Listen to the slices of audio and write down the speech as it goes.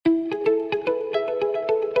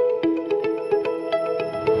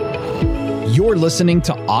You're listening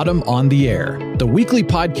to Autumn on the Air, the weekly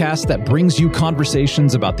podcast that brings you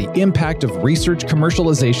conversations about the impact of research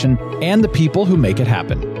commercialization and the people who make it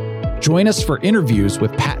happen. Join us for interviews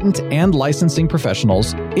with patent and licensing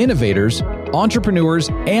professionals, innovators, entrepreneurs,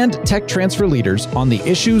 and tech transfer leaders on the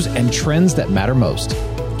issues and trends that matter most.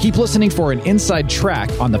 Keep listening for an inside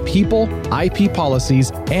track on the people, IP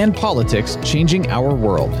policies, and politics changing our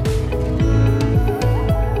world.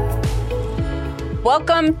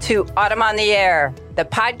 Welcome to Autumn on the Air, the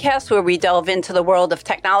podcast where we delve into the world of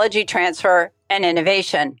technology transfer and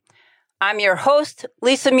innovation. I'm your host,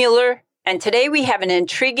 Lisa Mueller, and today we have an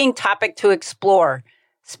intriguing topic to explore: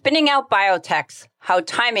 spinning out biotechs, how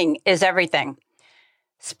timing is everything.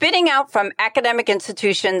 Spinning out from academic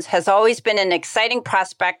institutions has always been an exciting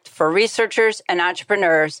prospect for researchers and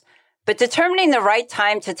entrepreneurs, but determining the right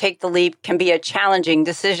time to take the leap can be a challenging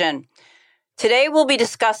decision. Today, we'll be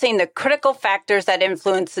discussing the critical factors that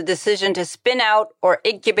influence the decision to spin out or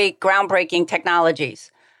incubate groundbreaking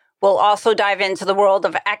technologies. We'll also dive into the world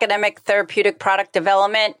of academic therapeutic product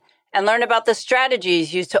development and learn about the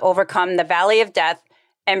strategies used to overcome the valley of death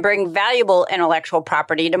and bring valuable intellectual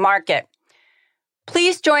property to market.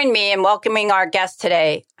 Please join me in welcoming our guest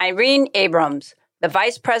today, Irene Abrams, the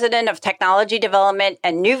Vice President of Technology Development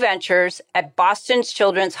and New Ventures at Boston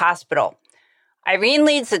Children's Hospital. Irene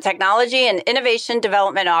leads the Technology and Innovation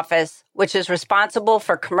Development Office, which is responsible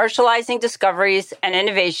for commercializing discoveries and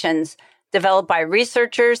innovations developed by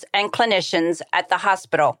researchers and clinicians at the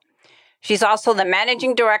hospital. She's also the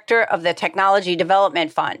Managing Director of the Technology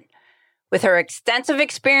Development Fund. With her extensive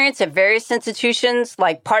experience at various institutions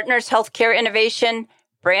like Partners Healthcare Innovation,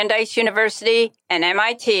 Brandeis University, and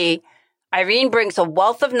MIT, Irene brings a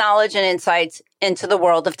wealth of knowledge and insights into the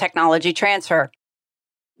world of technology transfer.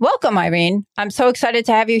 Welcome, Irene. I'm so excited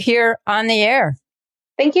to have you here on the air.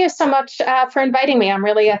 Thank you so much for inviting me. I'm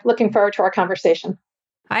really looking forward to our conversation.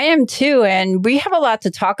 I am too, and we have a lot to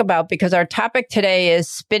talk about because our topic today is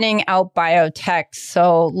spinning out biotechs.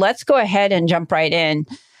 So let's go ahead and jump right in.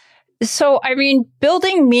 So, Irene,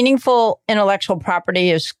 building meaningful intellectual property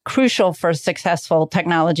is crucial for successful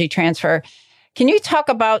technology transfer. Can you talk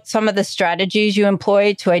about some of the strategies you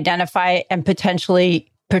employ to identify and potentially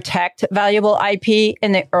protect valuable IP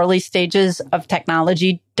in the early stages of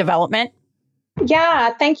technology development?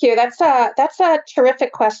 Yeah, thank you. That's a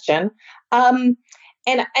terrific question. And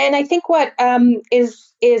I think what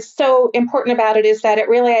is so important about it is that it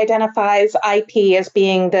really identifies IP as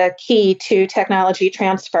being the key to technology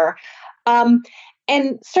transfer.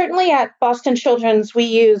 And certainly at Boston Children's, we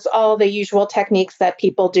use all the usual techniques that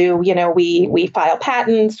people do. You know, we file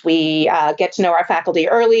patents, we get to know our faculty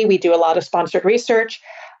early, we do a lot of sponsored research.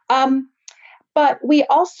 But we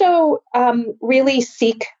also really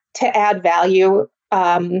seek to add value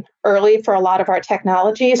early for a lot of our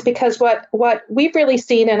technologies, because what we've really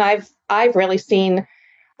seen, and I've really seen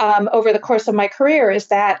over the course of my career, is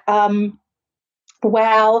that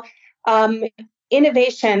while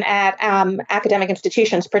innovation at academic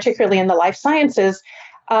institutions, particularly in the life sciences,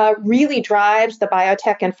 really drives the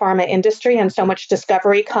biotech and pharma industry, and so much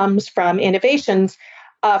discovery comes from innovations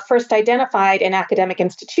first identified in academic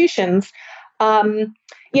institutions. And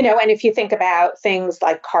if you think about things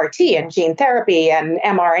like CAR T and gene therapy and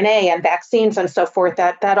mRNA and vaccines and so forth,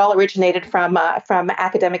 that all originated from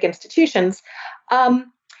academic institutions.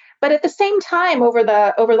 But at the same time, over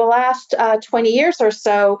the last 20 years or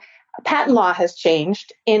so, patent law has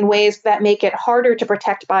changed in ways that make it harder to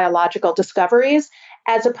protect biological discoveries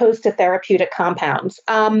as opposed to therapeutic compounds.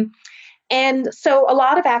 And so a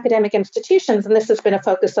lot of academic institutions, and this has been a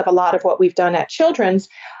focus of a lot of what we've done at Children's,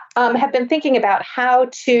 have been thinking about how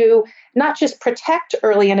to not just protect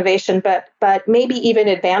early innovation, but maybe even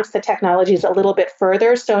advance the technologies a little bit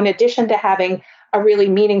further. So in addition to having a really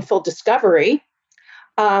meaningful discovery,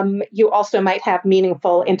 you also might have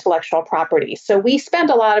meaningful intellectual property. So we spend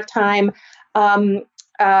a lot of time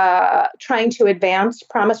trying to advance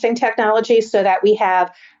promising technologies so that we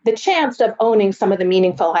have the chance of owning some of the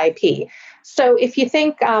meaningful IP. So if you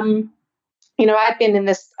think, I've been in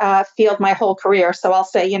this field my whole career. So I'll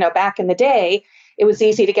say, back in the day, it was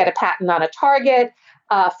easy to get a patent on a target.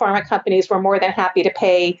 Pharma companies were more than happy to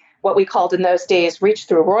pay what we called in those days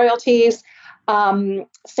reach-through royalties,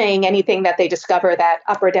 saying anything that they discover that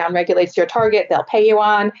up or down regulates your target, they'll pay you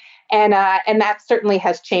on. And that certainly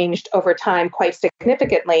has changed over time quite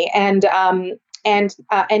significantly. And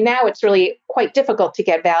now it's really quite difficult to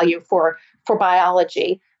get value for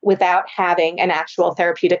biology without having an actual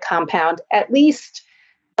therapeutic compound, at least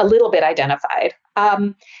a little bit identified.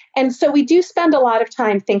 And so we do spend a lot of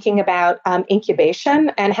time thinking about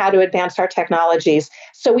incubation and how to advance our technologies.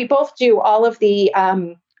 So we both do all of the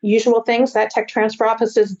usual things that tech transfer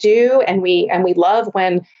offices do, and we love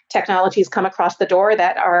when technologies come across the door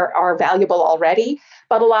that are valuable already.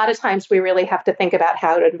 But a lot of times we really have to think about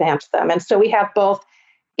how to advance them. And so we have both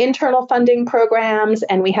internal funding programs,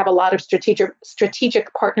 and we have a lot of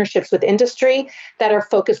strategic partnerships with industry that are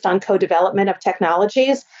focused on co-development of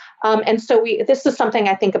technologies. And so this is something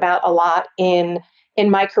I think about a lot in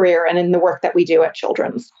my career and in the work that we do at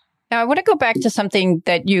Children's. Now, I want to go back to something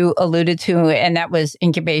that you alluded to, and that was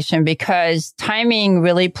incubation, because timing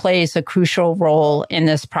really plays a crucial role in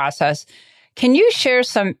this process. Can you share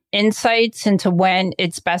some insights into when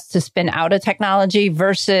it's best to spin out a technology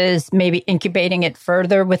versus maybe incubating it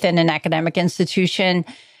further within an academic institution?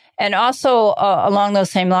 And also, along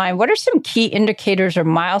those same lines, what are some key indicators or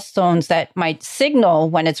milestones that might signal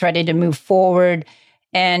when it's ready to move forward?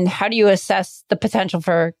 And how do you assess the potential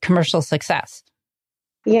for commercial success?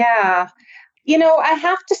 Yeah. I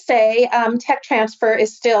have to say, tech transfer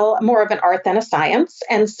is still more of an art than a science.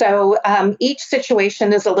 And so each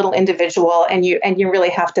situation is a little individual, and you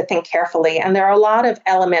really have to think carefully. And there are a lot of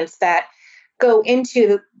elements that go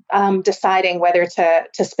into deciding whether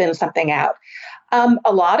to spin something out.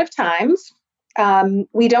 A lot of times,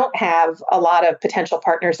 we don't have a lot of potential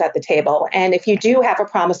partners at the table. And if you do have a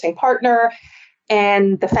promising partner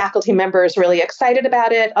and the faculty member is really excited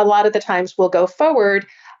about it, a lot of the times we'll go forward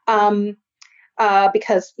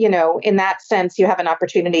because, in that sense, you have an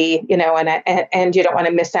opportunity, and you don't want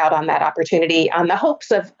to miss out on that opportunity on the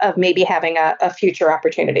hopes of maybe having a future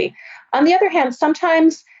opportunity. On the other hand,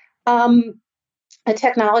 sometimes a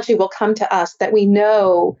technology will come to us that we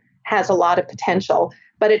know has a lot of potential,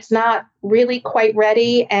 but it's not really quite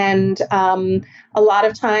ready. And a lot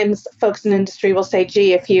of times folks in the industry will say,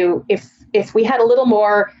 gee, if we had a little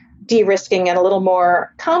more de-risking and a little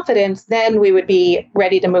more confidence, then we would be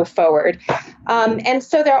ready to move forward. And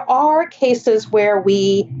so there are cases where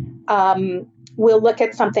we will look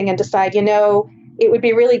at something and decide, it would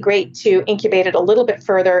be really great to incubate it a little bit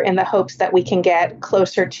further in the hopes that we can get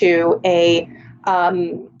closer to a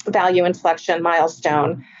value inflection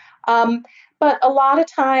milestone. But a lot of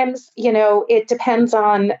times, it depends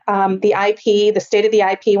on the IP, the state of the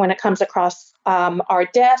IP when it comes across our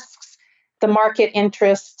desks, the market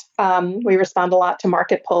interest. We respond a lot to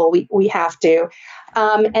market pull. We have to,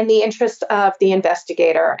 and the interest of the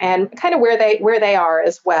investigator and kind of where they are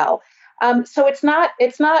as well. So it's not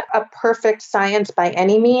a perfect science by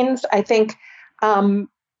any means. I think, when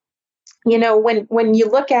you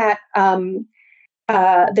look at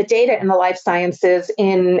the data in the life sciences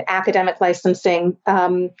in academic licensing,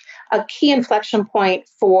 a key inflection point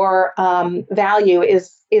for value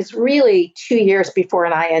is really 2 years before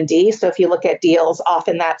an IND. So if you look at deals,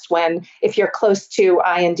 often that's when, if you're close to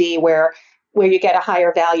IND, where you get a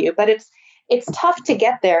higher value. But it's tough to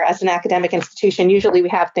get there as an academic institution. Usually we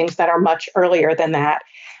have things that are much earlier than that.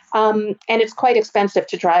 And it's quite expensive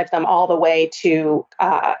to drive them all the way to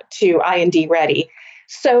IND ready.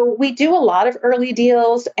 So we do a lot of early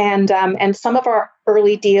deals, and some of our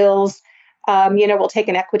early deals, we'll take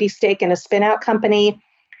an equity stake in a spin-out company,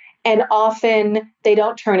 and often they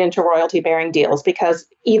don't turn into royalty-bearing deals because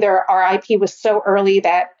either our IP was so early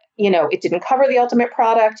that it didn't cover the ultimate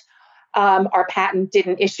product, our patent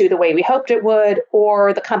didn't issue the way we hoped it would,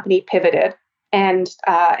 or the company pivoted and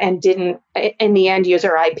didn't in the end use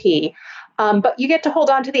our IP. But you get to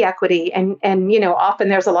hold on to the equity, and often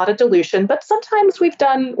there's a lot of dilution, but sometimes we've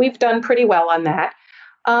done pretty well on that.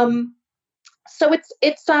 So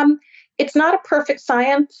it's not a perfect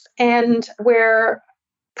science, and we're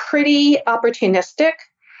pretty opportunistic,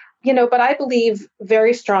 but I believe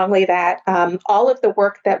very strongly that all of the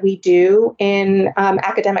work that we do in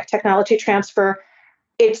academic technology transfer,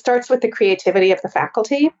 it starts with the creativity of the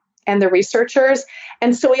faculty and the researchers.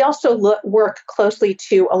 And so we also work closely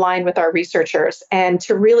to align with our researchers and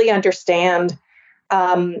to really understand,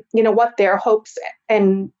 what their hopes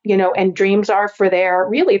and dreams are for their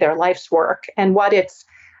life's work, and what its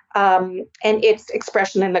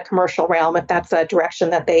expression in the commercial realm, if that's a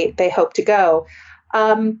direction that they hope to go.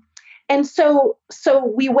 And so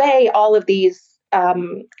we weigh all of these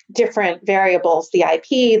different variables: the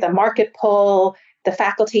IP, the market pull, the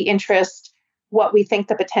faculty interest, what we think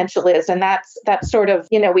the potential is. And that's sort of,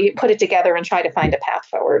 we put it together and try to find a path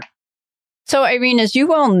forward. So Irene, as you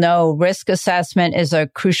well know, risk assessment is a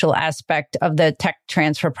crucial aspect of the tech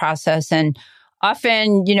transfer process. And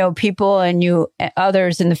often, people and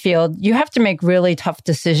others in the field, you have to make really tough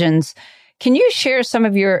decisions. Can you share some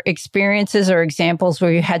of your experiences or examples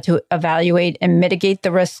where you had to evaluate and mitigate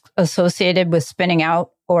the risks associated with spinning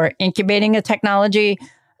out or incubating a technology,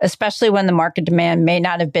 especially when the market demand may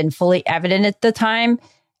not have been fully evident at the time?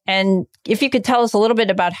 And if you could tell us a little bit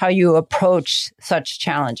about how you approach such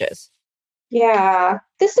challenges. Yeah,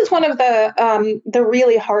 this is one of the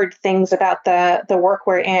really hard things about the work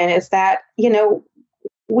we're in is that,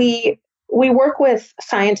 we work with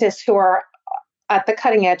scientists who are at the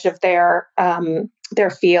cutting edge of their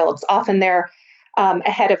fields. Often they're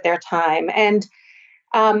ahead of their time, and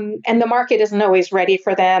the market isn't always ready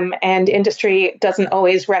for them, and industry doesn't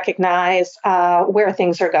always recognize where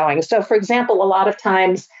things are going. So, for example, a lot of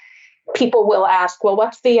times people will ask, "Well,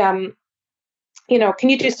 what's the can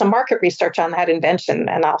you do some market research on that invention?"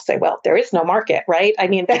 And I'll say, well, there is no market, right? I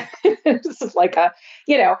mean, this is like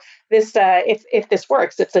if this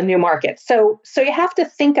works, it's a new market. So you have to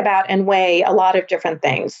think about and weigh a lot of different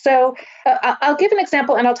things. So I'll give an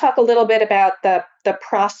example, and I'll talk a little bit about the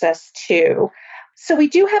process too. So we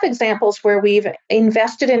do have examples where we've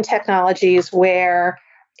invested in technologies where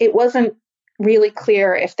it wasn't really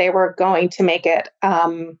clear if they were going to make it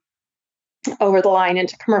over the line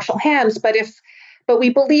into commercial hands, but we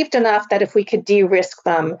believed enough that if we could de-risk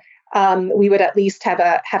them, we would at least have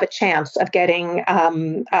a chance of getting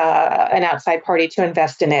an outside party to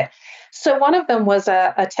invest in it. So one of them was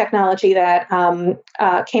a technology that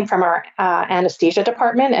came from our anesthesia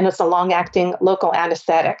department, and it's a long-acting local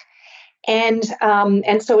anesthetic. And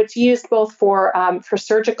so it's used both for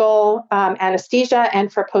surgical anesthesia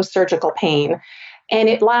and for post-surgical pain, and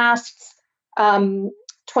it lasts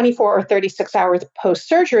 24 or 36 hours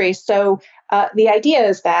post-surgery. So the idea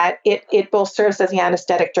is that it both serves as the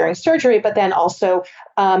anesthetic during surgery, but then also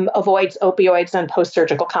avoids opioids and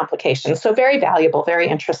post-surgical complications. So very valuable, very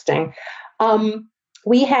interesting.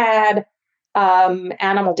 We had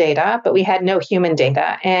animal data, but we had no human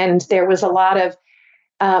data. And there was a lot of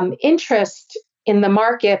interest in the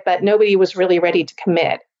market, but nobody was really ready to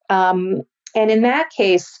commit. And in that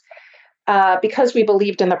case, because we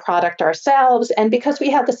believed in the product ourselves, and because we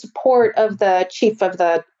had the support of the chief of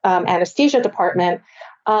the anesthesia department,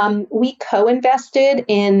 we co-invested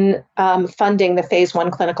in funding the phase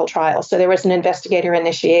 1 clinical trial. So there was an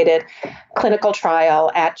investigator-initiated clinical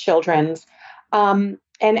trial at Children's. And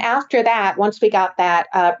after that, once we got that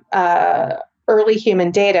early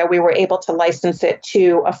human data, we were able to license it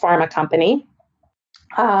to a pharma company.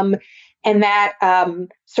 And that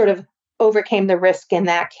sort of overcame the risk in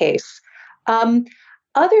that case.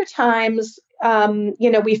 Other times,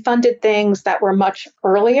 we funded things that were much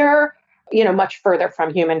earlier, much further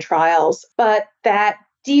from human trials, but that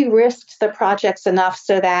de-risked the projects enough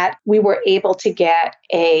so that we were able to get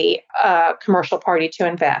a commercial party to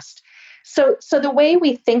invest. So the way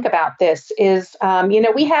we think about this is,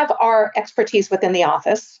 we have our expertise within the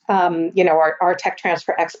office, our tech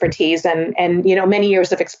transfer expertise and many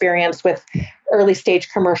years of experience with early stage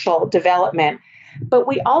commercial development. But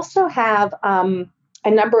we also have a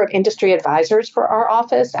number of industry advisors for our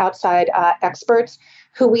office, outside experts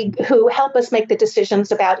who help us make the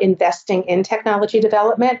decisions about investing in technology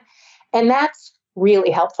development. And that's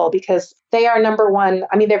really helpful because they are number one.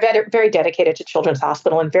 I mean, they're very, very dedicated to Children's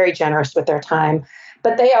Hospital and very generous with their time,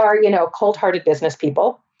 but they are, cold-hearted business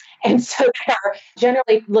people. And so they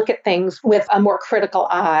generally look at things with a more critical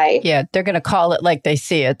eye. Yeah, they're going to call it like they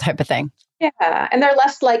see it type of thing. Yeah, and they're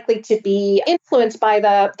less likely to be influenced by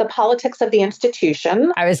the politics of the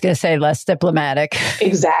institution. I was going to say less diplomatic.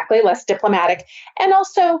 Exactly, less diplomatic. And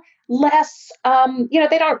also less,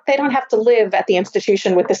 they don't have to live at the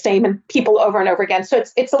institution with the same people over and over again. So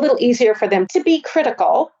it's a little easier for them to be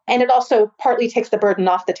critical. And it also partly takes the burden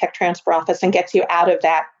off the tech transfer office and gets you out of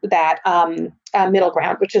that middle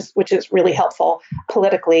ground, which is really helpful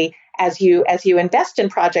politically as you invest in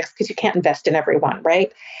projects, because you can't invest in everyone,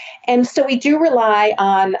 right? And so we do rely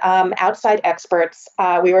on outside experts.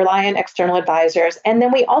 We rely on external advisors. And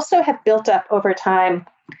then we also have built up over time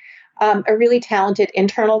a really talented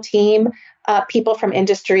internal team, people from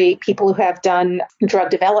industry, people who have done drug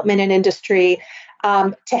development in industry,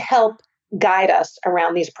 to help guide us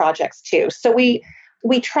around these projects too. So we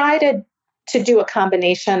try to do a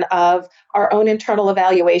combination of our own internal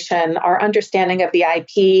evaluation, our understanding of the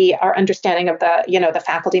IP, our understanding of the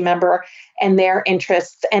faculty member and their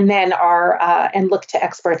interests, and then and look to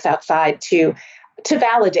experts outside to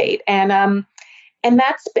validate and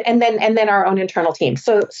then our own internal team.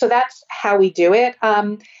 So that's how we do it.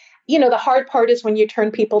 The hard part is when you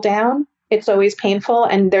turn people down. It's always painful,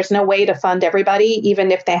 and there's no way to fund everybody,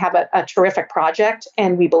 even if they have a terrific project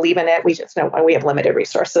and we believe in it. We just know we have limited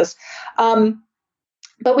resources.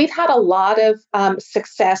 But we've had a lot of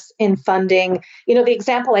success in funding. The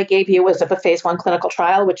example I gave you was of a phase 1 clinical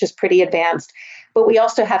trial, which is pretty advanced. But we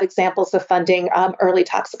also have examples of funding early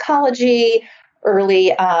toxicology,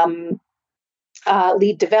 early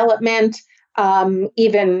lead development,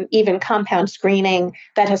 even compound screening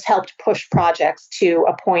that has helped push projects to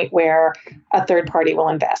a point where a third party will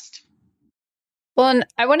invest. Well, and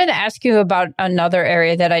I wanted to ask you about another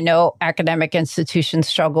area that I know academic institutions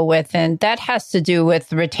struggle with, and that has to do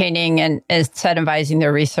with retaining and incentivizing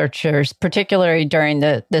their researchers, particularly during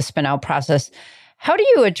the spin-out process. How do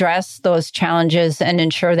you address those challenges and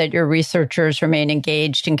ensure that your researchers remain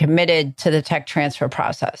engaged and committed to the tech transfer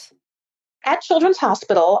process? At Children's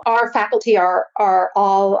Hospital, our faculty are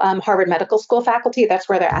all Harvard Medical School faculty. That's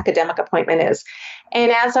where their academic appointment is.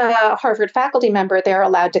 And as a Harvard faculty member, they're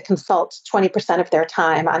allowed to consult 20% of their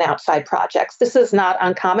time on outside projects. This is not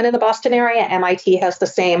uncommon in the Boston area. MIT has the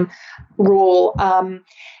same rule.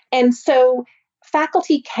 And so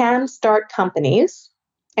faculty can start companies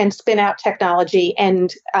and spin out technology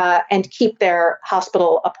and keep their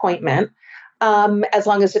hospital appointment as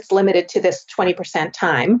long as it's limited to this 20%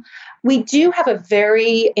 time. We do have a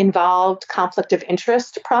very involved conflict of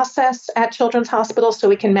interest process at Children's Hospital, so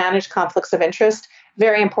we can manage conflicts of interest.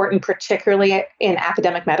 Very important, particularly in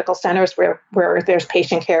academic medical centers where there's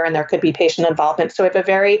patient care and there could be patient involvement. So we have a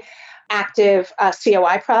very active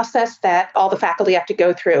COI process that all the faculty have to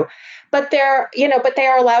go through. But they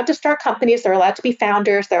are allowed to start companies. They're allowed to be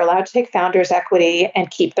founders. They're allowed to take founders equity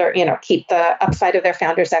and keep the upside of their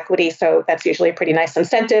founders equity. So that's usually a pretty nice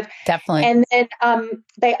incentive. Definitely. And then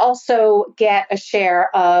they also get a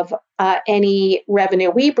share of any revenue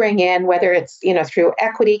we bring in, whether it's through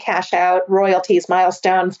equity, cash out, royalties,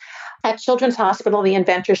 milestones. At Children's Hospital, the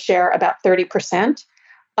inventors share about 30%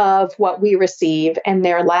 of what we receive, and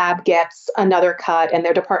their lab gets another cut and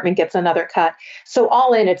their department gets another cut. So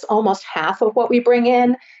all in, it's almost half of what we bring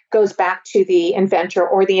in goes back to the inventor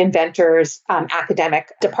or the inventor's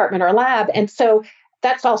academic department or lab. And so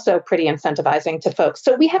that's also pretty incentivizing to folks.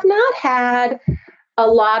 So we have not had a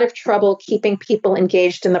lot of trouble keeping people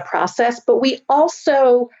engaged in the process, but we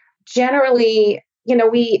also generally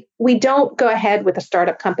we don't go ahead with a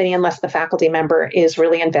startup company unless the faculty member is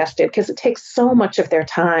really invested, because it takes so much of their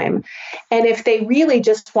time. And if they really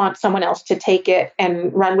just want someone else to take it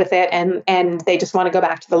and run with it and they just want to go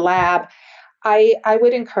back to the lab, I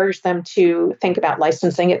would encourage them to think about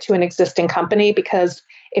licensing it to an existing company, because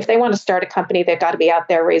if they want to start a company, they've got to be out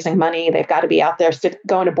there raising money. They've got to be out there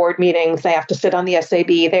going to board meetings. They have to sit on the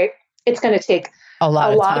SAB. It's going to take a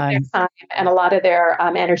lot of their time and a lot of their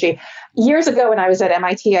energy. Years ago, when I was at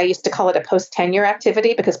MIT, I used to call it a post-tenure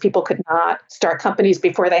activity, because people could not start companies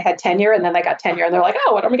before they had tenure, and then they got tenure, and they're like,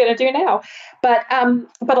 "Oh, what are we going to do now?" But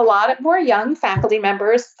a lot of more young faculty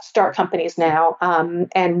members start companies now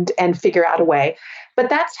and figure out a way. But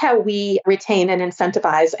that's how we retain and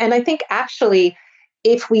incentivize. And I think actually,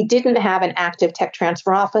 if we didn't have an active tech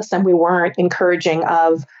transfer office and we weren't encouraging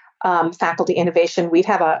of faculty innovation, we'd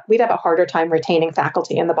have a harder time retaining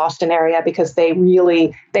faculty in the Boston area, because they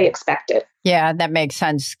expect it. Yeah, that makes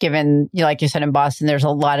sense. Given, like you said, in Boston, there's a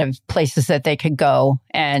lot of places that they could go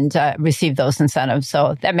and receive those incentives.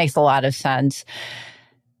 So that makes a lot of sense.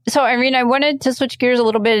 So, Irene, I wanted to switch gears a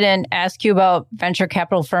little bit and ask you about venture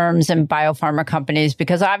capital firms and biopharma companies,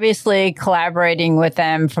 because obviously collaborating with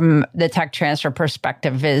them from the tech transfer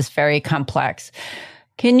perspective is very complex.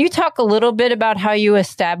 Can you talk a little bit about how you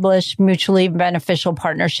establish mutually beneficial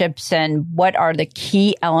partnerships, and what are the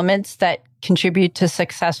key elements that contribute to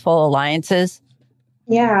successful alliances?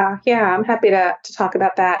 Yeah, I'm happy to talk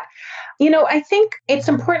about that. I think it's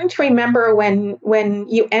important to remember when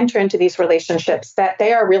you enter into these relationships that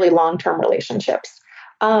they are really long-term relationships.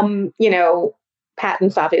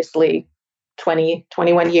 Patents, obviously, 20,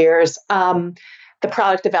 21 years. The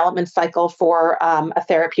product development cycle for a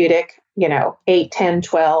therapeutic, 8, 10,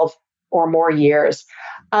 12 or more years.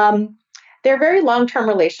 They're very long-term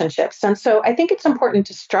relationships. And so I think it's important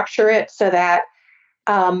to structure it so that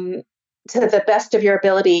to the best of your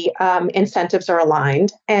ability, incentives are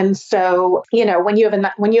aligned. And so, when you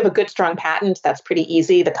have a good, strong patent, that's pretty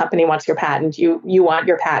easy. The company wants your patent. You want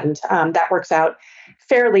your patent. That works out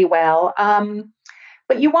fairly well.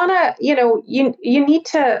 But you want to, you need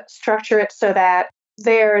to structure it so that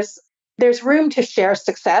there's room to share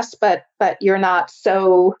success, but you're not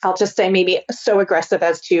so, I'll just say, maybe so aggressive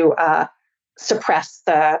as to suppress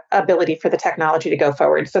the ability for the technology to go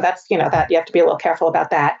forward. So that's, that you have to be a little careful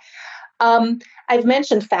about that. I've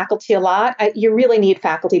mentioned faculty a lot. You really need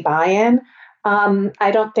faculty buy-in.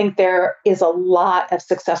 I don't think there is a lot of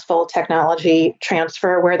successful technology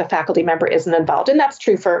transfer where the faculty member isn't involved. And that's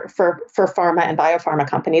true for pharma and biopharma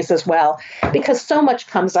companies as well, because so much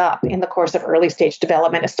comes up in the course of early stage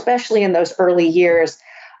development, especially in those early years,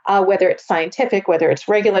 whether it's scientific, whether it's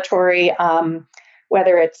regulatory,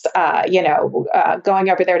 whether it's, going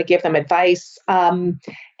over there to give them advice, and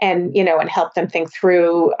help them think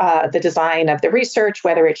through the design of the research,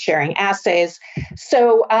 whether it's sharing assays.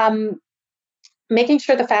 So making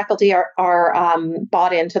sure the faculty are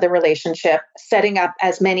bought into the relationship, setting up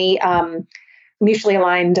as many mutually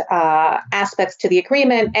aligned aspects to the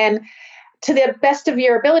agreement, and to the best of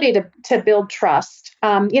your ability to build trust.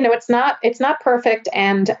 It's not perfect,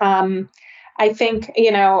 and I think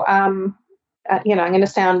I'm going to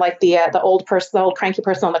sound like the old person, the old cranky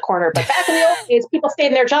person on the corner. But back in the old days, people stayed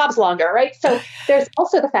in their jobs longer, right? So there's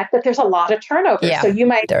also the fact that there's a lot of turnover. Yeah, so you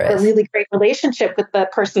might have a really great relationship with the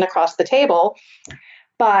person across the table,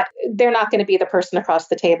 but they're not going to be the person across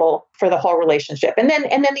the table for the whole relationship. And then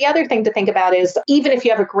the other thing to think about is, even if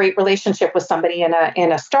you have a great relationship with somebody in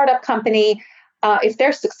a startup company, if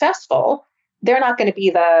they're successful, they're not going to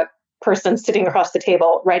be the person sitting across the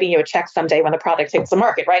table writing you a check someday when the product hits the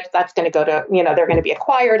market, right? That's going to go to, they're going to be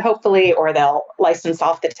acquired, hopefully, or they'll license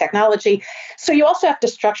off the technology. So you also have to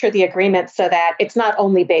structure the agreement so that it's not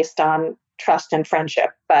only based on trust and friendship,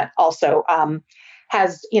 but also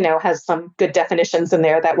has some good definitions in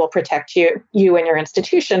there that will protect you and your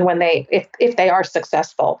institution when if they are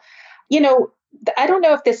successful. I don't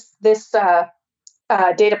know if this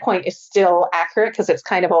data point is still accurate because it's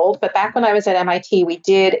kind of old, but back when I was at MIT, we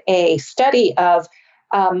did a study of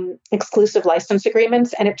exclusive license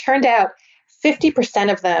agreements, and it turned out 50%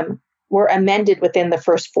 of them were amended within the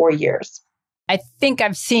first 4 years. I think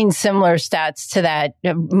I've seen similar stats to that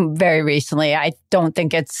very recently. I don't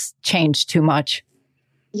think it's changed too much.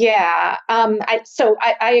 Yeah,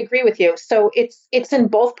 I agree with you. So it's in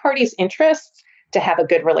both parties' interests to have a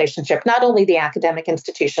good relationship, not only the academic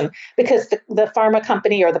institution, because the pharma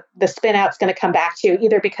company or the spin out's going to come back to you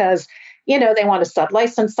either because, they want to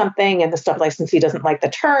sub-license something and the sub-licensee doesn't like the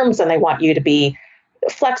terms and they want you to be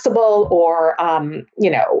flexible, or,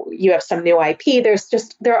 you have some new IP.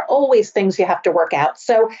 There are always things you have to work out.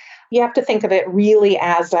 So you have to think of it really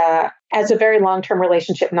as a very long-term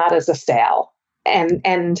relationship, not as a sale. And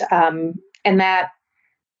that,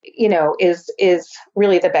 is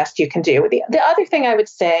really the best you can do. The other thing I would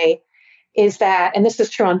say is that, and this is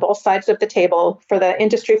true on both sides of the table for the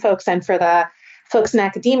industry folks and for the folks in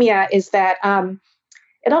academia, is that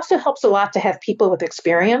it also helps a lot to have people with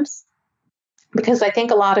experience, because I think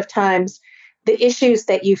a lot of times the issues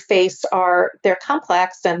that you face they're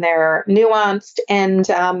complex and they're nuanced, and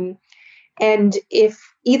if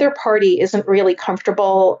either party isn't really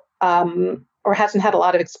comfortable or hasn't had a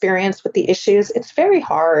lot of experience with the issues, it's very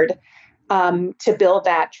hard to build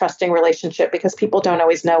that trusting relationship, because people don't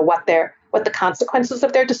always know what the consequences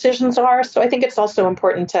of their decisions are. So I think it's also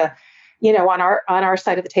important to, on our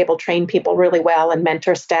side of the table, train people really well and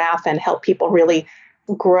mentor staff and help people really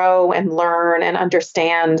grow and learn and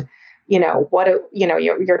understand,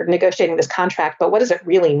 you're negotiating this contract, but what does it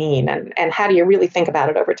really mean? And how do you really think about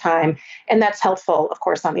it over time? And that's helpful, of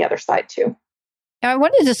course, on the other side too. Now, I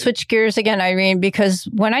wanted to switch gears again, Irene, because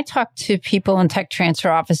when I talk to people in tech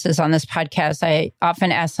transfer offices on this podcast, I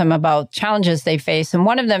often ask them about challenges they face. And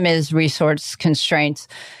one of them is resource constraints.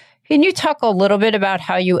 Can you talk a little bit about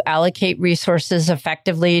how you allocate resources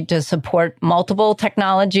effectively to support multiple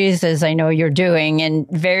technologies, as I know you're doing, in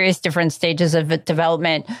various different stages of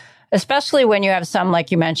development, especially when you have some,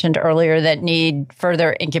 like you mentioned earlier, that need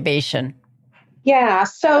further incubation? Yeah,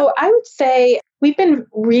 so I would say we've been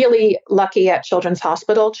really lucky at Children's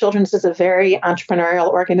Hospital. Children's is a very entrepreneurial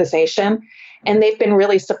organization, and they've been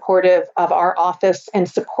really supportive of our office and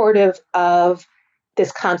supportive of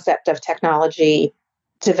this concept of technology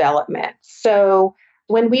development. So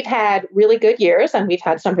when we've had really good years, and we've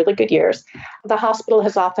had some really good years, the hospital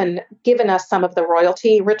has often given us some of the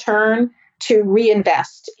royalty return to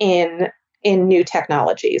reinvest in new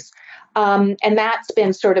technologies. And that's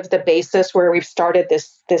been sort of the basis where we've started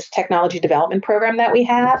this technology development program that we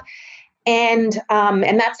have. And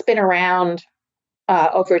that's been around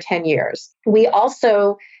over 10 years. We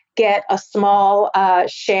also get a small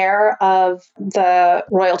share of the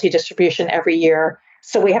royalty distribution every year.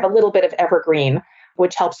 So we have a little bit of evergreen,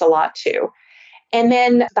 which helps a lot too. And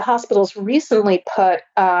then the hospitals recently put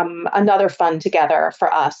another fund together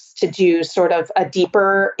for us to do sort of a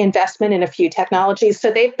deeper investment in a few technologies.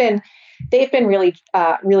 So they've been really,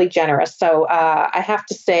 really generous. So I have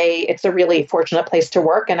to say it's a really fortunate place to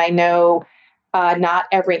work. And I know not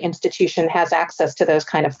every institution has access to those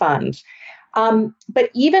kind of funds. But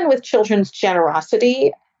even with Children's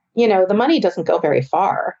generosity, the money doesn't go very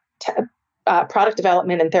far. Product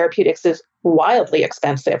development and therapeutics is wildly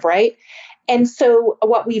expensive, right? And so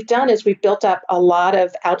what we've done is we've built up a lot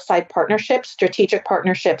of outside partnerships, strategic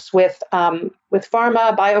partnerships with pharma,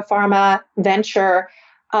 biopharma, venture,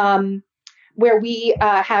 where we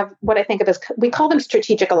have what I think of as, we call them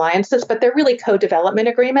strategic alliances, but they're really co-development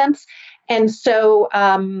agreements. And so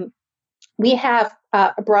we have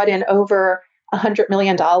brought in over $100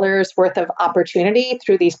 million worth of opportunity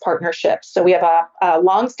through these partnerships. So we have a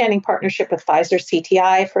longstanding partnership with Pfizer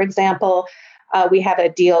CTI, for example. We have a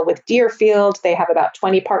deal with Deerfield. They have about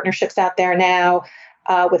 20 partnerships out there now,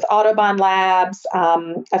 with Autobahn Labs,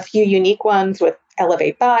 a few unique ones with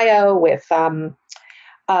Elevate Bio, with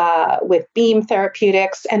Beam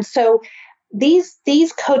Therapeutics. And so these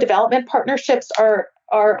co-development partnerships are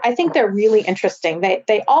I think they're really interesting.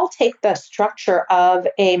 They all take the structure of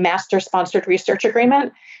a master sponsored research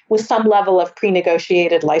agreement with some level of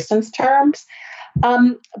pre-negotiated license terms.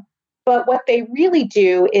 But what they really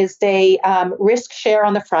do is they risk share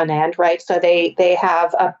on the front end, right? So they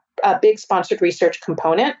have a big sponsored research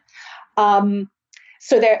component.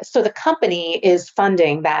 So the company is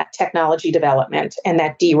funding that technology development and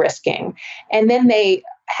that de-risking. And then they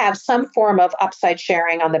have some form of upside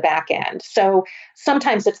sharing on the back end. So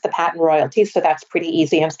sometimes it's the patent royalties, so that's pretty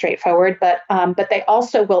easy and straightforward. But they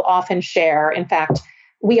also will often share. In fact,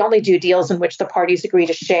 we only do deals in which the parties agree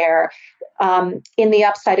to share in the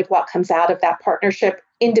upside of what comes out of that partnership,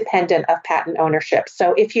 independent of patent ownership.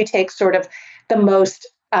 So if you take sort of the most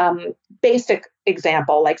basic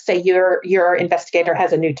example, like say your investigator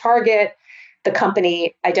has a new target, the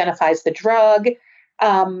company identifies the drug.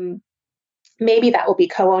 Maybe that will be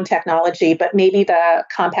co-owned technology, but maybe the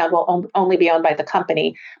compound will only be owned by the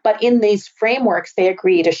company. But in these frameworks, they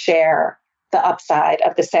agree to share the upside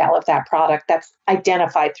of the sale of that product that's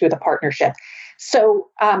identified through the partnership.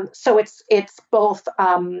 So it's both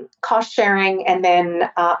cost sharing and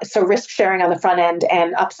then so risk sharing on the front end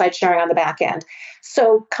and upside sharing on the back end.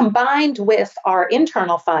 So combined with our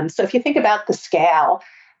internal funds. So if you think about the scale,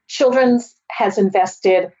 Children's has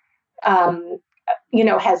invested, has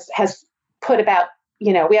put about,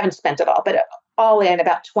 we haven't spent it all, but all in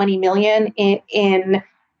about 20 million in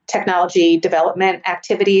technology development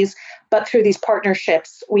activities. But through these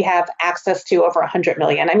partnerships, we have access to over 100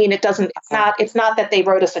 million. I mean, it's not that they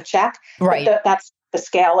wrote us a check, right? But that's the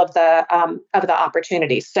scale of the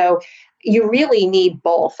opportunity. So you really need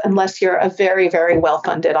both, unless you're a very, very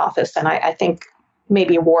well-funded office. And I think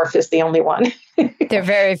maybe Wharf is the only one. There are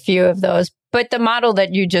very few of those. But the model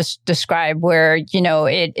that you just described, where,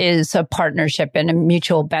 it is a partnership and a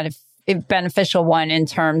mutual beneficial one in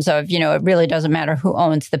terms of, it really doesn't matter who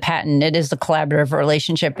owns the patent. It is a collaborative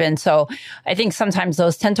relationship. And so I think sometimes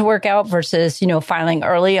those tend to work out versus, filing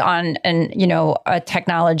early on a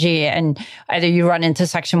technology, and either you run into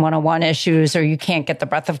Section 101 issues or you can't get the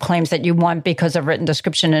breadth of claims that you want because of written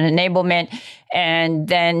description and enablement. And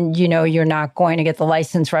then, you're not going to get the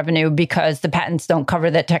license revenue because the patents don't cover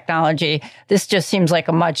that technology. This just seems like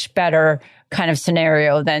a much better kind of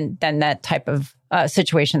scenario than that type of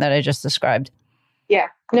situation that I just described. Yeah,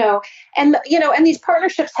 no. And, and these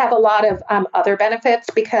partnerships have a lot of other benefits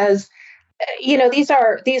because, these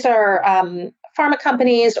are pharma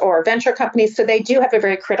companies or venture companies. So they do have a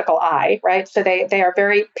very critical eye, right? So they are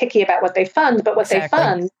very picky about what they fund, but what they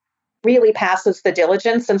fund really passes the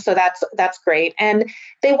diligence. And so that's great. And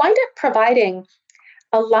they wind up providing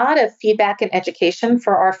a lot of feedback and education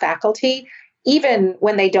for our faculty, even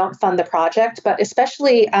when they don't fund the project, but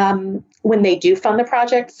especially when they do fund the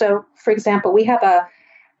project. So, for example, we have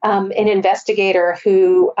an investigator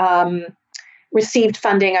who received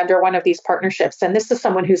funding under one of these partnerships. And this is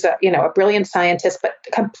someone who's a brilliant scientist, but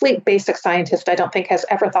a complete basic scientist, I don't think has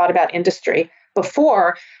ever thought about industry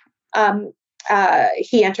before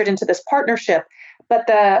he entered into this partnership. But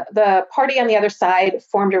the party on the other side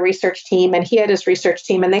formed a research team, and he had his research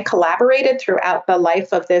team, and they collaborated throughout the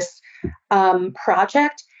life of this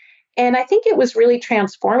project. And I think it was really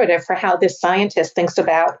transformative for how this scientist thinks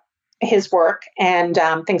about his work and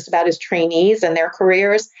thinks about his trainees and their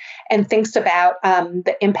careers, and thinks about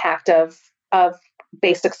the impact of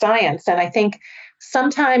basic science. And I think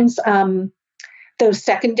sometimes those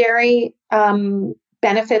secondary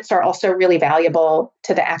benefits are also really valuable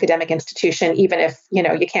to the academic institution, even if,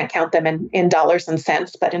 you can't count them in dollars and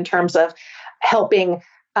cents, but in terms of helping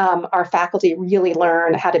our faculty really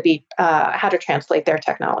learn how to translate their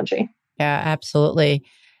technology. Yeah, absolutely.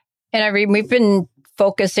 And Irene, we've been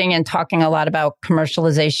focusing and talking a lot about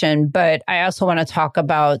commercialization, but I also want to talk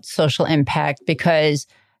about social impact, because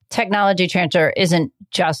technology transfer isn't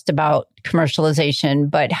just about commercialization,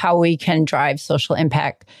 but how we can drive social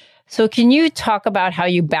impact. So can you talk about how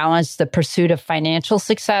you balance the pursuit of financial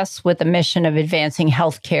success with the mission of advancing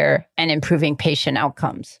healthcare and improving patient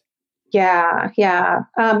outcomes? Yeah.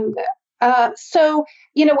 So,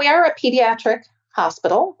 we are a pediatric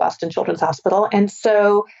hospital, Boston Children's Hospital. And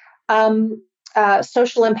so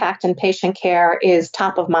social impact and patient care is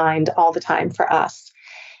top of mind all the time for us.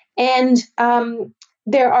 And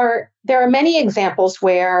there are many examples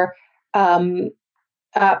where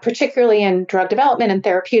particularly in drug development and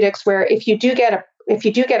therapeutics, where if you do get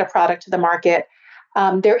a product to the market,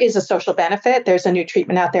 there is a social benefit. There's a new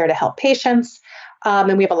treatment out there to help patients,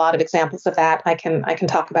 and we have a lot of examples of that. I can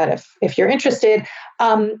talk about if you're interested.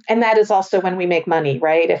 And that is also when we make money,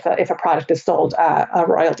 right? If a product is sold, a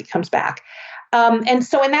royalty comes back. And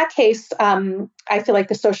so in that case, I feel like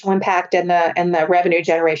the social impact and the revenue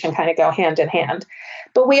generation kind of go hand in hand.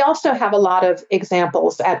 But we also have a lot of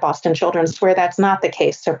examples at Boston Children's where that's not the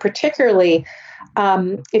case. So particularly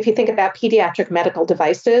if you think about pediatric medical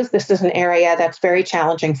devices, this is an area that's very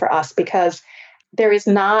challenging for us because there is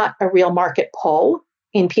not a real market pull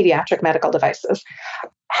in pediatric medical devices.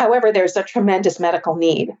 However, there's a tremendous medical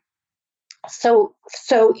need. So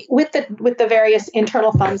with the various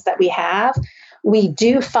internal funds that we have, we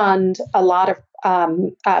do fund a lot of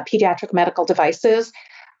pediatric medical devices,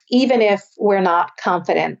 even if we're not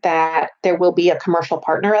confident that there will be a commercial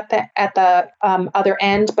partner at the other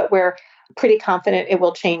end, but we're pretty confident it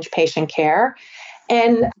will change patient care.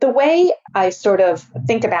 And the way I sort of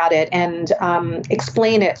think about it and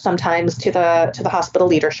explain it sometimes to the hospital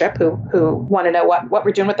leadership who want to know what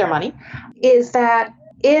we're doing with their money is that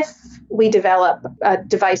if we develop a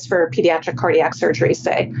device for pediatric cardiac surgery,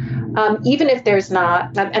 say, even if there's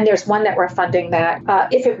not, and there's one that we're funding that,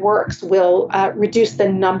 if it works, will reduce the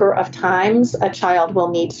number of times a child will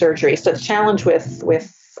need surgery. So the challenge with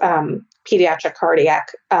pediatric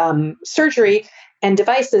cardiac surgery and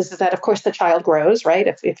devices is that, of course, the child grows, right?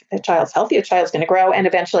 If the child's healthy, the child's going to grow and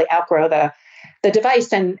eventually outgrow the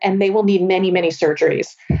device, and they will need many, many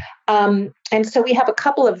surgeries. And so we have a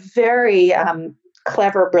couple of very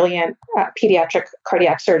clever, brilliant pediatric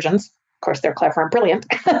cardiac surgeons. Of course, they're clever and brilliant.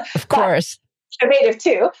 Of course. Innovative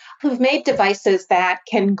too, who've made devices that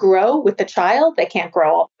can grow with the child. They can't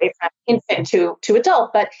grow all the way from infant to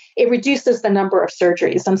adult, but it reduces the number of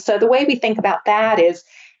surgeries. And so the way we think about that is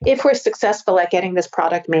if we're successful at getting this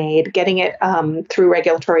product made, getting it through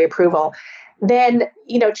regulatory approval, then,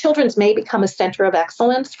 Children's may become a center of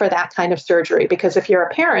excellence for that kind of surgery. Because if you're a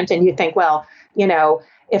parent and you think, well,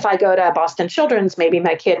 if I go to Boston Children's, maybe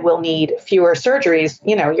my kid will need fewer surgeries,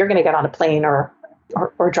 you're going to get on a plane or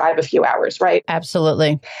drive a few hours, right?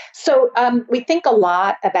 Absolutely. So we think a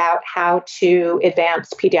lot about how to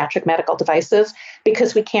advance pediatric medical devices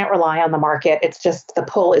because we can't rely on the market. It's just the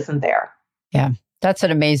pull isn't there. Yeah. That's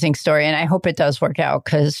an amazing story. And I hope it does work out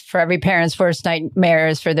because for every parent's worst nightmare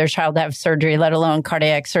is for their child to have surgery, let alone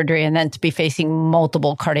cardiac surgery, and then to be facing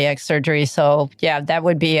multiple cardiac surgeries. So yeah, that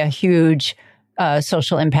would be a huge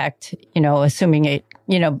social impact, assuming it,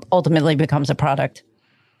 ultimately becomes a product.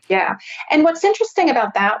 Yeah. And what's interesting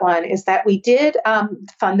about that one is that we did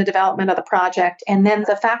fund the development of the project, and then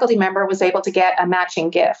the faculty member was able to get a matching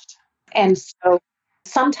gift. And so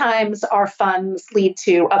sometimes our funds lead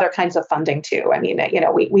to other kinds of funding too. I mean,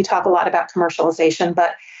 we talk a lot about commercialization,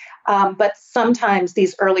 but sometimes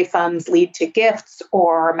these early funds lead to gifts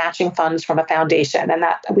or matching funds from a foundation, and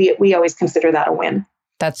that we always consider that a win.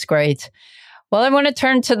 That's great. Well, I want to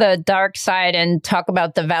turn to the dark side and talk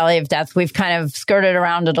about the Valley of Death. We've kind of skirted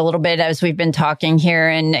around it a little bit as we've been talking here.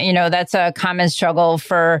 And, that's a common struggle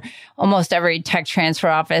for almost every tech transfer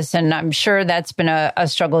office. And I'm sure that's been a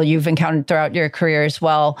struggle you've encountered throughout your career as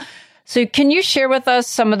well. So can you share with us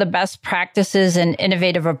some of the best practices and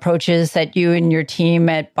innovative approaches that you and your team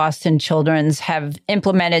at Boston Children's have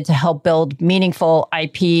implemented to help build meaningful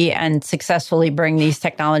IP and successfully bring these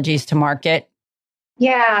technologies to market?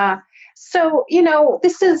 Yeah. So,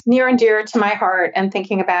 this is near and dear to my heart, and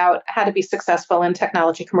thinking about how to be successful in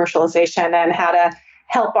technology commercialization and how to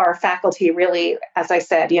help our faculty really, as I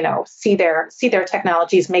said, see their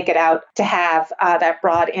technologies make it out to have that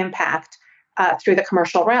broad impact through the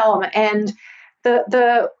commercial realm. And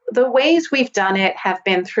the ways we've done it have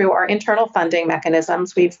been through our internal funding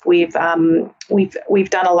mechanisms. We've done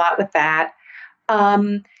a lot with that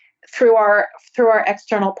through our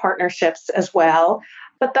external partnerships as well.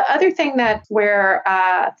 But the other thing that we're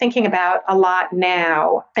thinking about a lot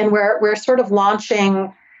now, and we're sort of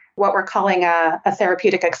launching what we're calling a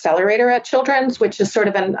therapeutic accelerator at Children's, which is sort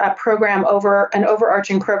of an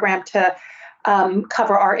overarching program to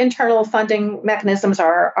cover our internal funding mechanisms,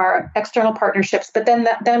 our external partnerships. But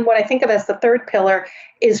then what I think of as the third pillar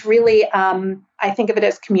is really, I think of it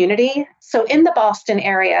as community. So in the Boston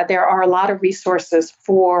area, there are a lot of resources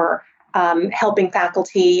for helping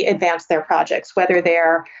faculty advance their projects, whether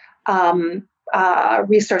they're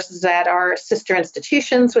resources that are sister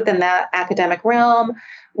institutions within that academic realm,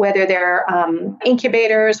 whether they're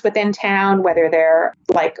incubators within town, whether they're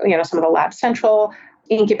like, some of the Lab Central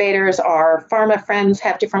incubators. Our pharma friends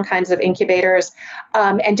have different kinds of incubators,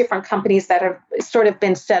 and different companies that have sort of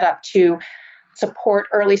been set up to support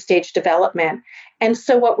early stage development. And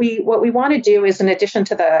so what we want to do is, in addition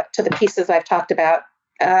to the pieces I've talked about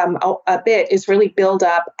a bit, is really build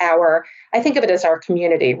up I think of it as our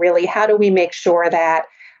community. Really, how do we make sure that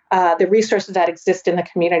the resources that exist in the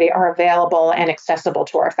community are available and accessible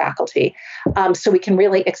to our faculty, so we can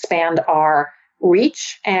really expand our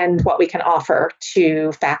reach and what we can offer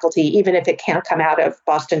to faculty, even if it can't come out of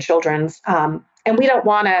Boston Children's. And we don't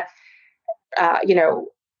want to,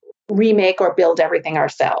 remake or build everything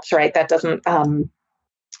ourselves, right? That doesn't,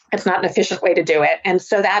 it's not an efficient way to do it. And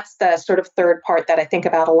so that's the sort of third part that I think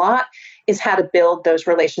about a lot, is how to build those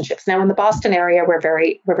relationships. Now, in the Boston area, we're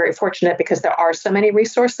very fortunate because there are so many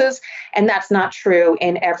resources, and that's not true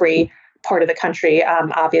in every part of the country,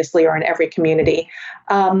 obviously, or in every community.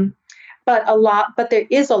 But there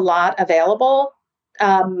is a lot available,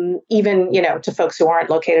 even, to folks who aren't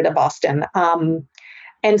located in Boston.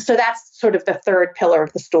 And so that's sort of the third pillar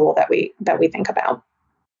of the stool that we think about.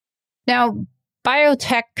 Now,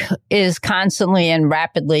 biotech is constantly and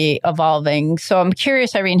rapidly evolving. So I'm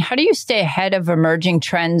curious, Irene, how do you stay ahead of emerging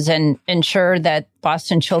trends and ensure that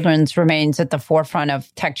Boston Children's remains at the forefront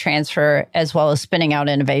of tech transfer as well as spinning out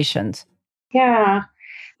innovations? Yeah.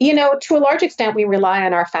 To a large extent, we rely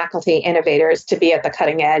on our faculty innovators to be at the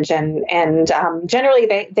cutting edge, and generally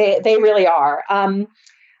they really are.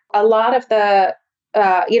 A lot of the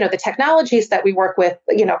the technologies that we work with,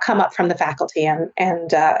 come up from the faculty,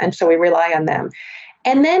 and so we rely on them.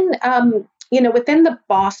 And then, within the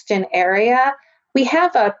Boston area, we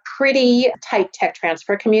have a pretty tight tech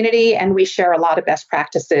transfer community, and we share a lot of best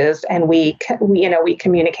practices, and we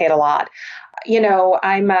communicate a lot.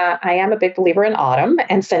 I am a big believer in Autumn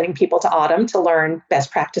and sending people to Autumn to learn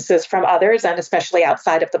best practices from others, and especially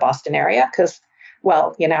outside of the Boston area, because,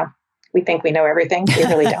 we think we know everything. We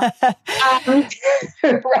really don't.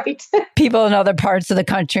 Right. People in other parts of the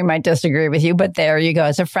country might disagree with you, but there you go.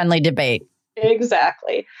 It's a friendly debate.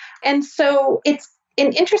 Exactly. And so it's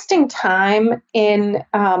an interesting time in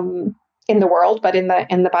the world, but in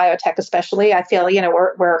the biotech especially. I feel,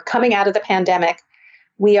 we're coming out of the pandemic.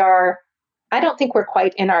 I don't think we're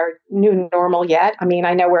quite in our new normal yet. I mean,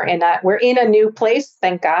 I know we're in a new place.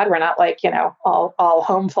 Thank God. We're not like, all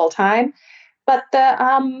home full time. But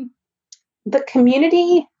the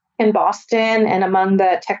community in Boston and among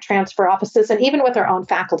the tech transfer offices, and even with our own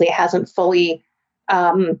faculty, hasn't fully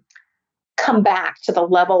come back to the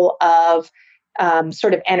level of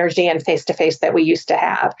sort of energy and face-to-face that we used to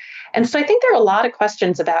have. And so I think there are a lot of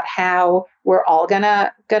questions about how we're all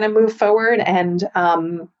gonna move forward. And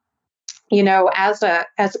as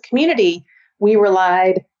a community, we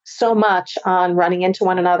relied so much on running into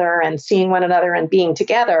one another and seeing one another and being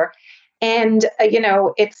together. And,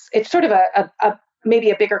 it's sort of a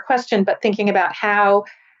maybe a bigger question, but thinking about how,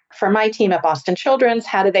 for my team at Boston Children's,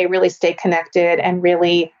 how do they really stay connected and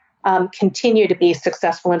really continue to be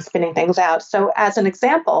successful in spinning things out? So as an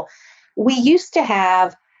example, we used to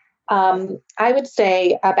have, I would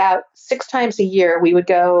say about 6 times a year, we would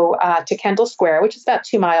go to Kendall Square, which is about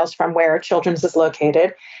 2 miles from where Children's is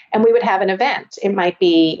located, and we would have an event. It might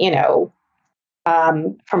be,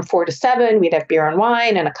 from 4 to 7, we'd have beer and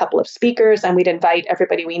wine and a couple of speakers, and we'd invite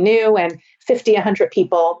everybody we knew, and 50, 100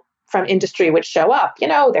 people from industry would show up. They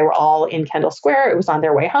were all in Kendall Square. It was on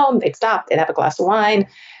their way home. They'd stop, they'd have a glass of wine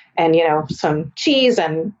and, some cheese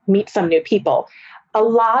and meet some new people. A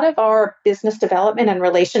lot of our business development and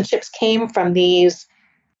relationships came from these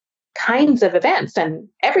kinds of events, and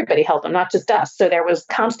everybody held them, not just us. So there was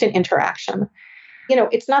constant interaction.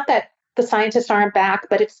 It's not that the scientists aren't back,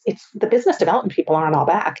 but it's the business development people aren't all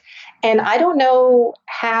back. And I don't know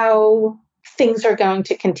how things are going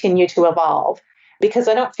to continue to evolve, because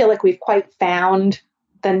I don't feel like we've quite found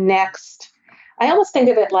the next. I almost think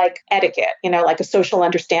of it like etiquette, like a social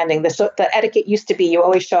understanding. The etiquette used to be you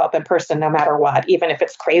always show up in person no matter what, even if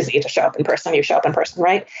it's crazy to show up in person, you show up in person,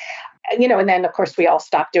 right? And then of course we all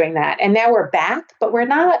stopped doing that. And now we're back, but we're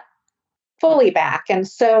not fully back. And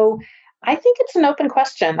so I think it's an open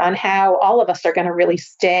question on how all of us are going to really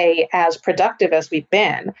stay as productive as we've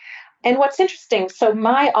been. And what's interesting, so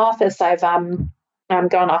my office, I've I'm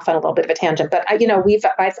going off on a little bit of a tangent, but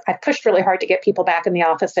I've pushed really hard to get people back in the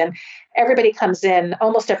office, and everybody comes in,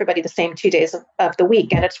 almost everybody, the same 2 days of the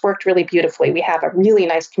week, and it's worked really beautifully. We have a really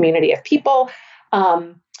nice community of people.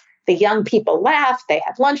 The young people laugh, they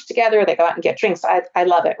have lunch together, they go out and get drinks. I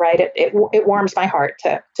love it, right? It warms my heart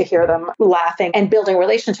to hear them laughing and building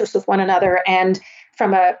relationships with one another. And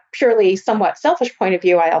from a purely somewhat selfish point of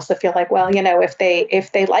view, I also feel like, well, if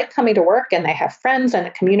they like coming to work and they have friends and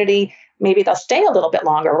a community, maybe they'll stay a little bit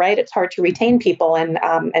longer, right? It's hard to retain people, and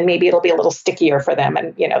maybe it'll be a little stickier for them,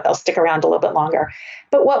 and they'll stick around a little bit longer.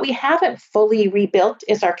 But what we haven't fully rebuilt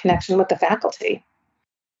is our connection with the faculty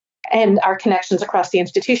and our connections across the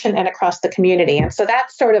institution and across the community. And so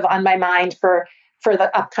that's sort of on my mind for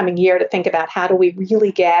the upcoming year, to think about how do we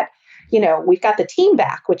really get, we've got the team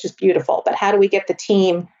back, which is beautiful, but how do we get the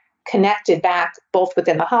team connected back both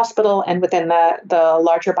within the hospital and within the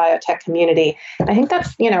larger biotech community? I think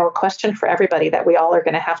that's, a question for everybody that we all are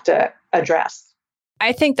going to have to address.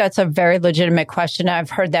 I think that's a very legitimate question. I've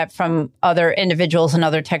heard that from other individuals and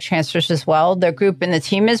other tech transfers as well. The group and the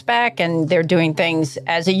team is back, and they're doing things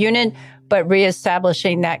as a unit, but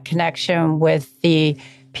reestablishing that connection with the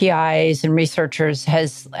PIs and researchers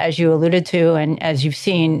has, as you alluded to, and as you've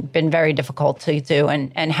seen, been very difficult to do.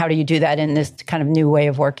 And how do you do that in this kind of new way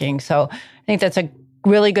of working? So I think that's a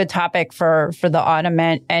really good topic for the autumn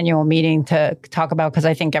annual meeting to talk about, because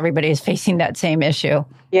I think everybody is facing that same issue.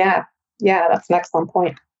 Yeah, that's an excellent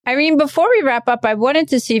point. Irene, before we wrap up, I wanted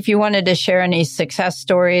to see if you wanted to share any success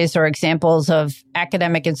stories or examples of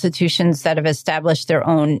academic institutions that have established their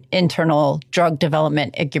own internal drug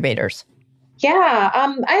development incubators. Yeah,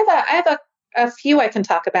 I have a few I can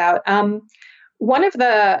talk about. One of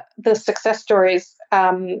the success stories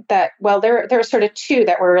there are sort of two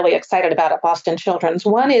that we're really excited about at Boston Children's.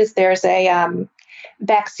 One is there's a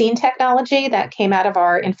vaccine technology that came out of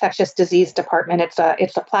our infectious disease department. It's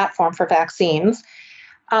a platform for vaccines.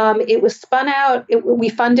 It was spun out. We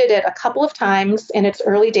funded it a couple of times in its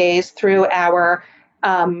early days through our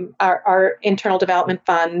internal development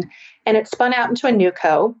fund, and it spun out into a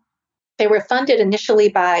NewCo. They were funded initially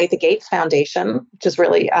by the Gates Foundation, which is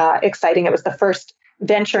really exciting. It was the first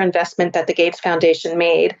venture investment that the Gates Foundation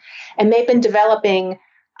made, and they've been developing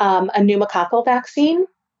a pneumococcal vaccine.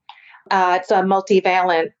 It's a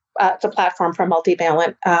multivalent. It's a platform for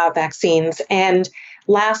multivalent vaccines. And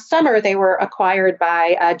last summer, they were acquired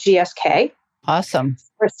by GSK. Awesome.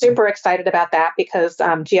 We're super excited about that because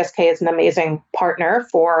GSK is an amazing partner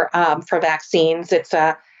for vaccines. It's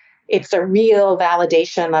a real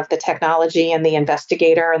validation of the technology and the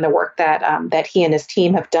investigator and the work that he and his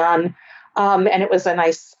team have done. And it was a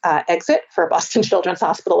nice exit for Boston Children's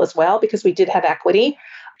Hospital as well, because we did have equity.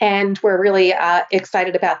 And we're really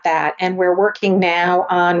excited about that. And we're working now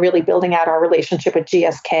on really building out our relationship with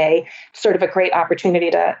GSK, sort of a great opportunity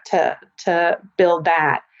to build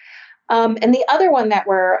that. And the other one that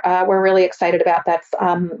we're really excited about that's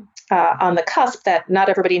on the cusp that not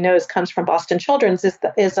everybody knows comes from Boston Children's is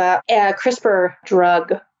a CRISPR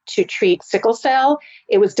drug to treat sickle cell.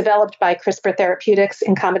 It was developed by CRISPR Therapeutics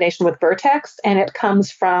in combination with Biotechs, and it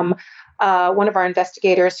comes from one of our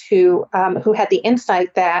investigators who had the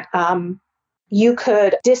insight that you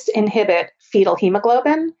could disinhibit fetal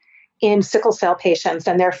hemoglobin in sickle cell patients,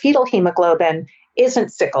 and their fetal hemoglobin isn't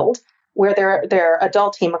sickled, where their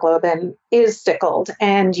adult hemoglobin is sickled.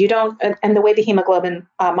 And the way the hemoglobin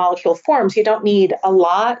molecule forms, you don't need a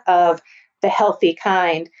lot of the healthy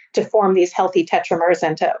kind to form these healthy tetramers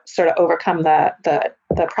and to sort of overcome the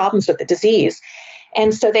problems with the disease.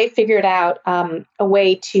 And so they figured out a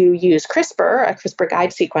way to use CRISPR, a CRISPR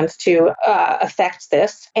guide sequence, to affect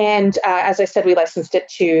this. And as I said, we licensed it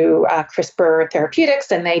to CRISPR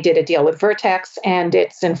Therapeutics, and they did a deal with Vertex, and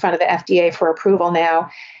it's in front of the FDA for approval now.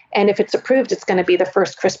 And if it's approved, it's going to be the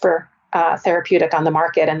first CRISPR therapeutic on the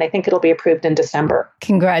market, and they think it'll be approved in December.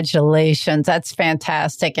 Congratulations. That's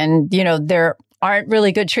fantastic. And, there aren't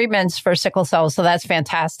really good treatments for sickle cell, so that's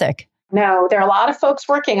fantastic. No, there are a lot of folks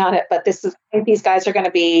working on it, but I think these guys are going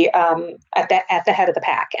to be at the head of the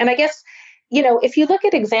pack. And I guess, if you look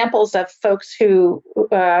at examples of folks who,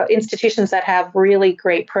 institutions that have really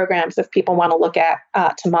great programs, if people want to look at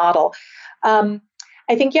to model,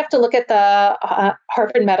 I think you have to look at the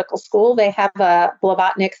Harvard Medical School. They have a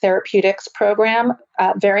Blavatnik Therapeutics program,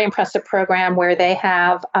 a very impressive program where they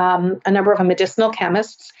have a number of medicinal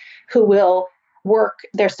chemists who will work.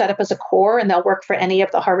 They're set up as a core, and they'll work for any of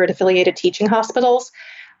the Harvard-affiliated teaching hospitals.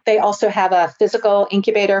 They also have a physical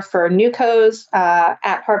incubator for NewCos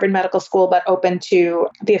at Harvard Medical School, but open to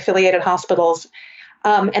the affiliated hospitals.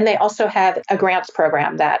 And they also have a grants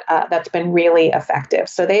program that's been really effective.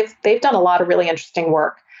 So they've done a lot of really interesting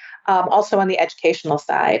work. also on the educational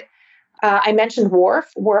side. I mentioned WARF.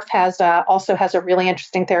 WARF also has a really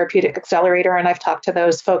interesting therapeutic accelerator, and I've talked to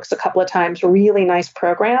those folks a couple of times. Really nice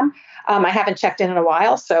program. I haven't checked in a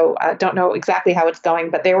while, so I don't know exactly how it's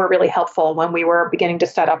going, but they were really helpful when we were beginning to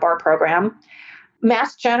set up our program.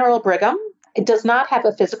 Mass General Brigham, it does not have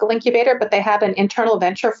a physical incubator, but they have an internal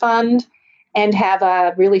venture fund and have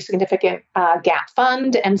a really significant gap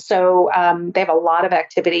fund. And so they have a lot of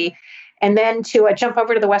activity. And then to jump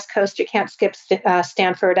over to the West Coast, you can't skip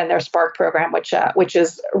Stanford and their Spark program, which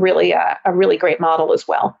is really a really great model as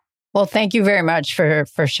well. Well, thank you very much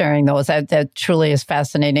for sharing those. That truly is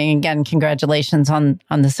fascinating. Again, congratulations on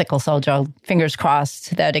the sickle cell drug. Fingers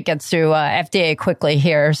crossed that it gets through FDA quickly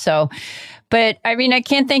here. So, but Irene, I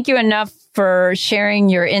can't thank you enough for sharing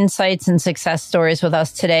your insights and success stories with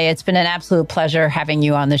us today. It's been an absolute pleasure having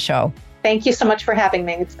you on the show. Thank you so much for having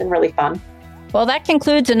me. It's been really fun. Well, that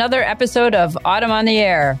concludes another episode of Autumn on the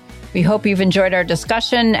Air. We hope you've enjoyed our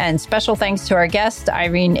discussion, and special thanks to our guest,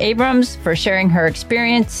 Irene Abrams, for sharing her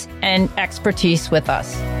experience and expertise with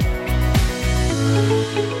us.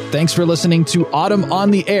 Thanks for listening to Autumn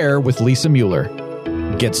on the Air with Lisa Mueller.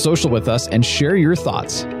 Get social with us and share your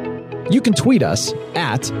thoughts. You can tweet us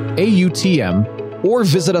at AUTM or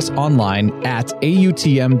visit us online at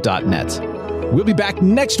AUTM.net. We'll be back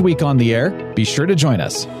next week on the air. Be sure to join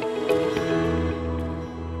us.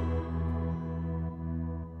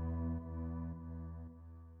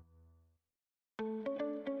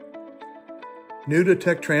 New to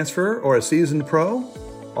tech transfer or a seasoned pro?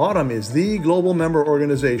 Autumn is the global member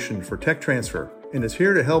organization for tech transfer and is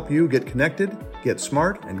here to help you get connected, get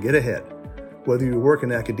smart, and get ahead. Whether you work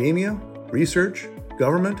in academia, research,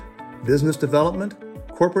 government, business development,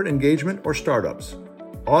 corporate engagement, or startups,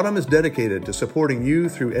 Autumn is dedicated to supporting you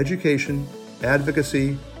through education,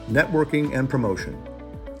 advocacy, networking, and promotion.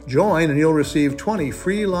 Join and you'll receive 20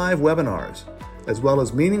 free live webinars, as well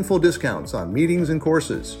as meaningful discounts on meetings and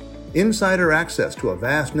courses, insider access to a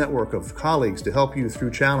vast network of colleagues to help you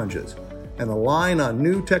through challenges, and align on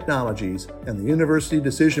new technologies and the university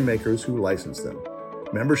decision makers who license them.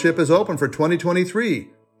 Membership is open for 2023.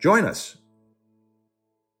 Join us.